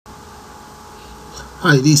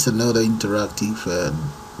Hi, this is another interactive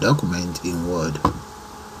document in Word.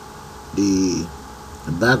 The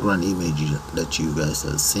background image that you guys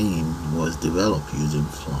are seeing was developed using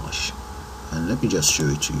Flash, and let me just show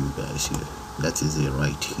it to you guys here. That is it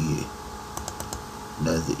right here.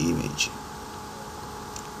 That's the image.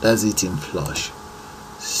 That's it in Flash.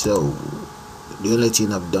 So the only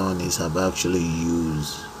thing I've done is I've actually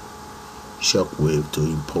used Shockwave to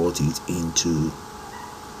import it into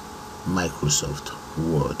Microsoft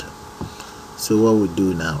Word. So what we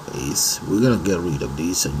do now is we're gonna get rid of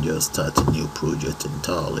this and just start a new project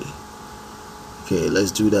entirely. Okay, let's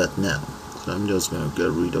do that now. So I'm just gonna get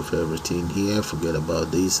rid of everything here, forget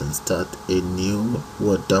about this, and start a new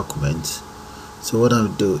Word document. So what I'll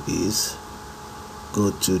do is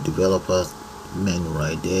go to developer menu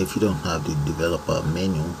right there. If you don't have the developer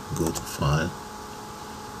menu, go to file,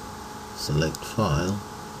 select file,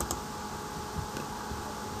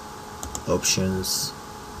 options,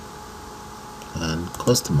 and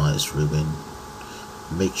customize ribbon.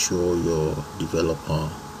 Make sure your developer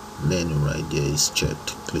menu right there is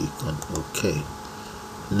checked. Click on OK.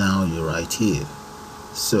 Now you're right here.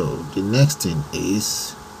 So the next thing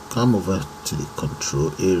is come over to the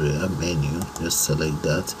control area menu, just select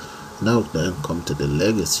that. Now then come to the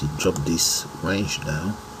legacy, drop this range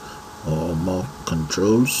down or more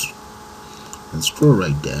controls and scroll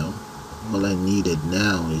right down. All I needed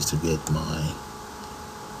now is to get my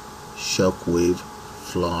Shockwave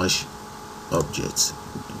Flash objects.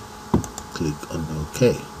 Click on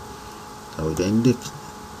OK. I will then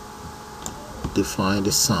define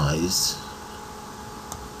the size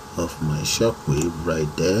of my Shockwave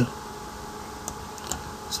right there.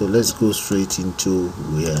 So let's go straight into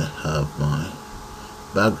where I have my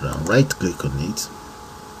background. Right click on it,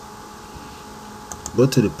 go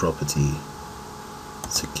to the property,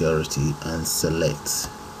 security, and select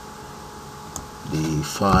the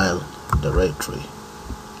file directory.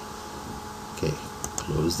 Okay,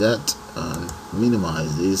 close that and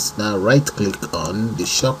minimize this. Now right click on the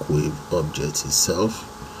Shockwave object itself,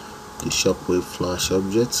 the Shockwave Flash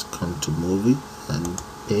object, come to movie and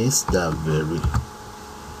paste that very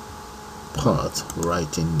part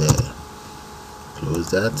right in there.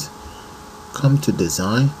 Close that, come to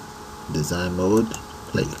design mode,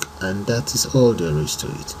 click, and that is all there is to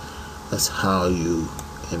it. That's how you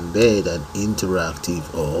embed an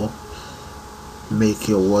interactive or make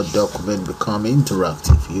your Word document become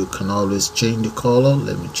interactive. You can always change the color.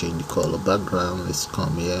 Let me change the color background. Let's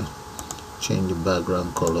come here, change the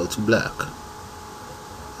background color to black.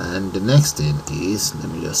 And the next thing is, let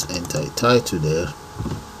me just enter a title there.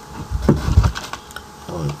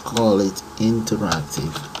 I will call it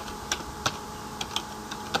interactive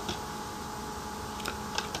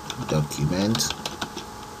document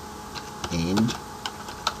in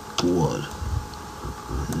Word.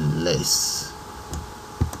 Let's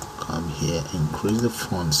come here, increase the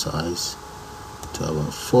font size to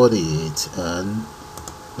about 48 and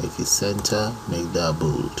make it center, make that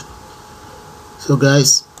bold. So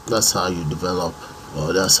guys, that's how you develop,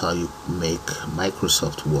 or that's how you make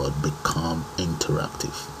Microsoft Word become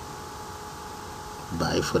interactive.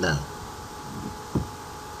 Bye for now.